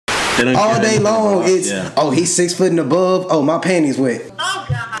all day long. It's oh, he's 6 foot and above. Oh, my panties wet. Oh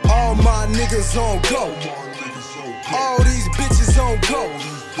God. All my niggas on go. All these bitches on go.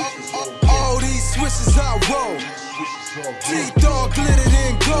 All these switches I roll. Teeth all glittered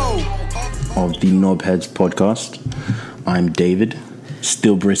in gold. Of the Knobheads podcast, I'm David,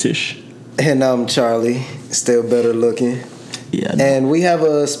 still British. And I'm Charlie, still better looking. Yeah. And we have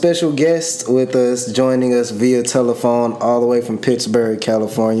a special guest with us, joining us via telephone all the way from Pittsburgh,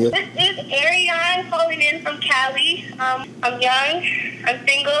 California. This is Ariane calling in from Cali. I'm young, I'm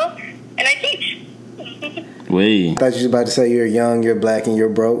single, and I teach. Wait. I thought you were about to say you're young, you're black, and you're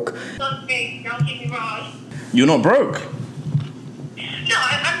broke. Don't get me wrong. You're not broke? No,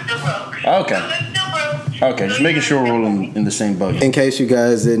 I'm still broke. Okay. I'm still broke. Okay, just making sure we're all in the same boat. In case you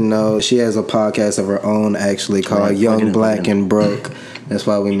guys didn't know, she has a podcast of her own actually called Young, Black, and Broke. That's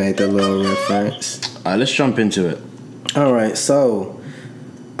why we made that little reference. Alright, let's jump into it. Alright, so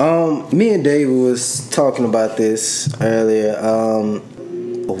me and David was talking about this earlier.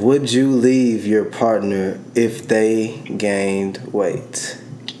 Would you leave your partner if they gained weight?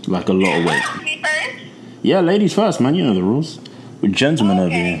 Like a lot of weight. Me first? Yeah, ladies first, man. You know the rules. We're gentlemen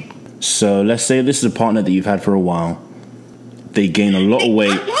over here. So let's say this is a partner that you've had for a while. They gain a lot of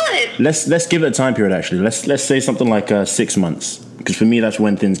weight. Let's give it a time period. Actually, let's say something like 6 months. Because for me, that's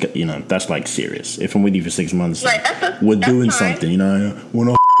when things get, that's like serious. If I'm with you for 6 months, right, we're doing something. We're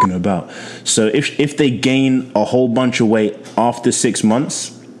not about. So if they gain a whole bunch of weight after 6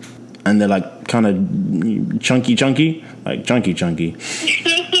 months, and they're like kind of chunky, like chunky,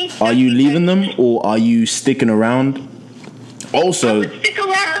 are you leaving them or are you sticking around? Also, I would stick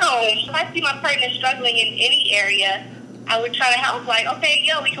around. If I see my partner struggling in any area, I would try to help. Like, okay,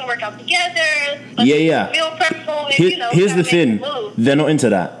 we can work out together. Yeah. Meal prep food, here's the thing: they're not into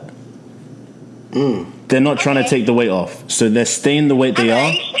that. They're not trying to take the weight off, so they're staying the weight they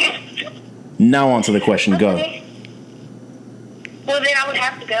are. Now answer the question. Go. Well, then I would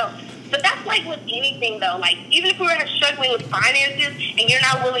have to go. But that's like with anything, though. Like, even if we were struggling with finances and you're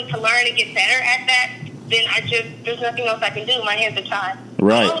not willing to learn and get better at that, then there's nothing else I can do. My hands are tied.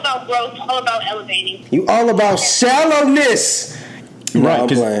 Right. I'm all about growth, all about elevating. You all about shallowness. Right.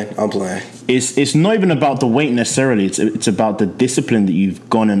 No, I'm playing. It's not even about the weight necessarily. It's about the discipline that you've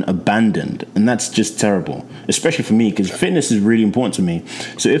gone and abandoned. And that's just terrible. Especially for me, because fitness is really important to me.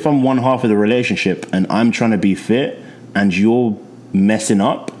 So if I'm one half of the relationship and I'm trying to be fit and you're messing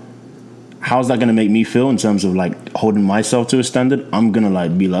up, how's that going to make me feel in terms of like holding myself to a standard? I'm going to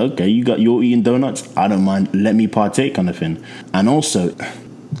be like, okay, you're eating donuts. I don't mind. Let me partake kind of thing. And also, we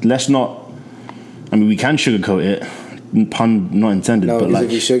can sugarcoat it. Pun not intended. No, but because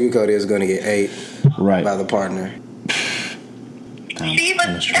if you sugarcoat it, it's going to get ate right by the partner.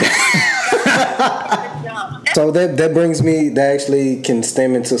 So that brings me, that actually can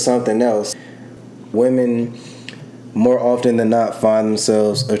stem into something else. Women more often than not find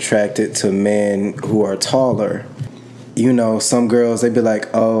themselves attracted to men who are taller. Some girls, they be like,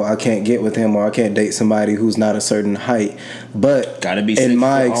 oh, I can't get with him or I can't date somebody who's not a certain height. But gotta be in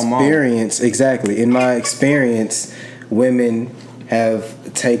my experience, women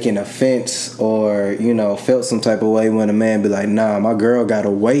have taken offense or, felt some type of way when a man be like, nah, my girl gotta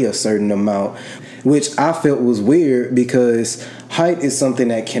weigh a certain amount, which I felt was weird because height is something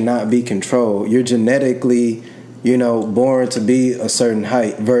that cannot be controlled. You're genetically born to be a certain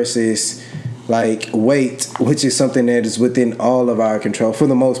height versus like weight, which is something that is within all of our control for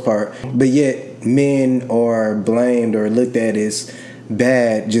the most part. But yet men are blamed or looked at as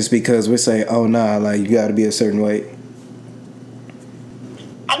bad just because we're saying, oh nah, like you got to be a certain weight.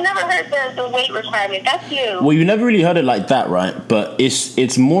 I've never heard the weight requirement. That's new. Well, you never really heard it like that, right? But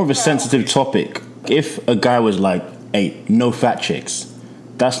it's more of a sensitive topic. If a guy was like, hey, no fat chicks,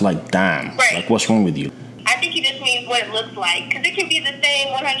 that's like, damn, right. Like what's wrong with you? I think he just means what it looks like. Because it can be the same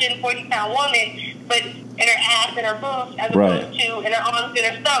 140-pound woman, but in her ass and her boobs as opposed to in her arms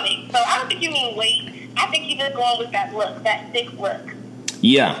and her stomach. So I don't think you mean weight. I think you're just going with that look, that thick look.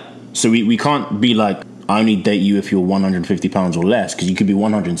 Yeah. So we can't be like, I only date you if you're 150 pounds or less, because you could be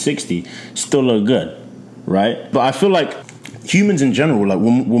 160, still look good, right? But I feel like humans in general, like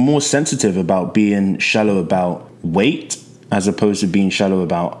we're more sensitive about being shallow about weight as opposed to being shallow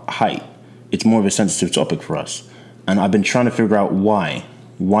about height. It's more of a sensitive topic for us. And I've been trying to figure out why.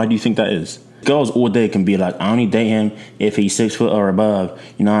 Why do you think that is? Girls all day can be like, I only date him if he's 6 foot or above.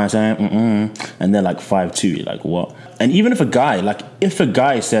 You know what I'm saying? And they're like 5'2". You're like, what? And even if a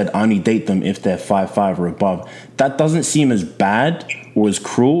guy said, I only date them if they're 5'5" or above, that doesn't seem as bad or as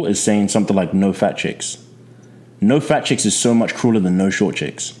cruel as saying something like no fat chicks. no fat chicks is so much crueler than no short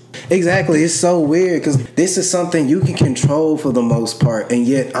chicks. Exactly. It's so weird because this is something you can control for the most part, and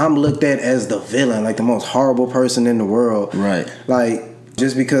yet I'm looked at as the villain, like the most horrible person in the world. Right. Like,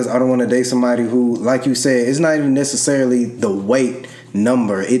 just because I don't want to date somebody who, like you said, it's not even necessarily the weight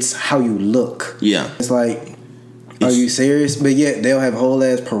number, it's how you look. Yeah. It's like, are you serious? But yet they'll have whole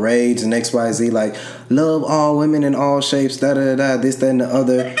ass parades and XYZ, like, love all women in all shapes, da da da, this, that, and the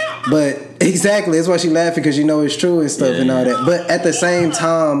other. But exactly, that's why she laughing, because you know it's true and stuff and all that. But at the same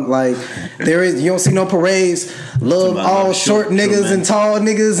time, like, you don't see no parades. Love all short niggas and tall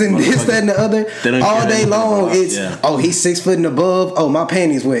niggas and this, that, and the other. All day long, it's oh, he's 6 foot and above. Oh, my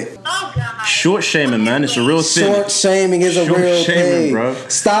panties wet. Oh God. Short shaming, man, it's a real thing. Short shaming is a real thing, bro.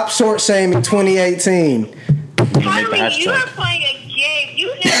 Stop short shaming 2018. Harley, you are playing a game. You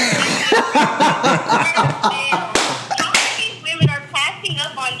never how many women are passing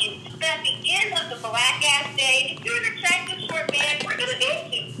up on you? But at the end of the black ass day, if you're an attractive short man, we're gonna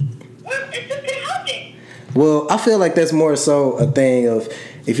date you. It's just gonna happen. Well, I feel like that's more so a thing of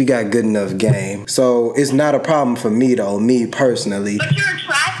if you got good enough game. So it's not a problem for me though, me personally. But you're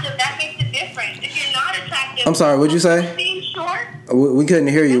attractive, that makes a difference. If you're not attractive, I'm sorry, what'd you say? Being short. We couldn't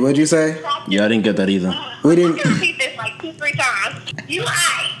hear you. What'd you say? Yeah, I didn't get that either. We didn't. You can repeat this like 2-3 times. You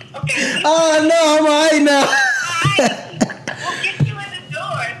aight, okay? Oh no, I'm alright now. We'll get you in the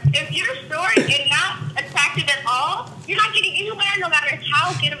door. If you're short and not attractive at all, you're not getting anywhere no matter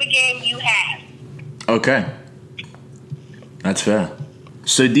how good of a game you have. Okay. That's fair.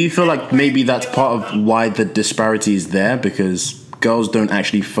 So do you feel like maybe that's part of why the disparity is there? Because girls don't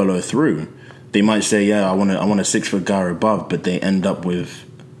actually follow through. They might say, yeah, I want a 6 foot guy or above, but they end up with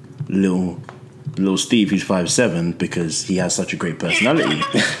little Steve who's 5'7" because he has such a great personality.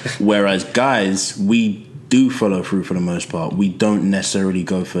 Whereas guys, we do follow through for the most part. We don't necessarily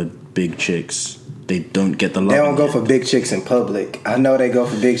go for big chicks. They don't get the love. They don't go for big chicks in public. I know they go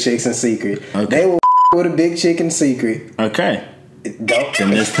for big chicks in secret. Okay. They will with a big chick in secret. Okay. Then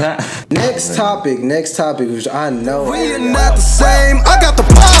there's that. Next topic, which I know. We are not the same. I got the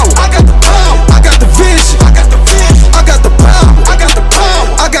power. I got the power. I got the vision. I got the vision. I got the power. I got the power.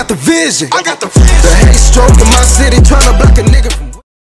 I got the vision. I got the vision. The hate stroke in my city trying to block a nigga from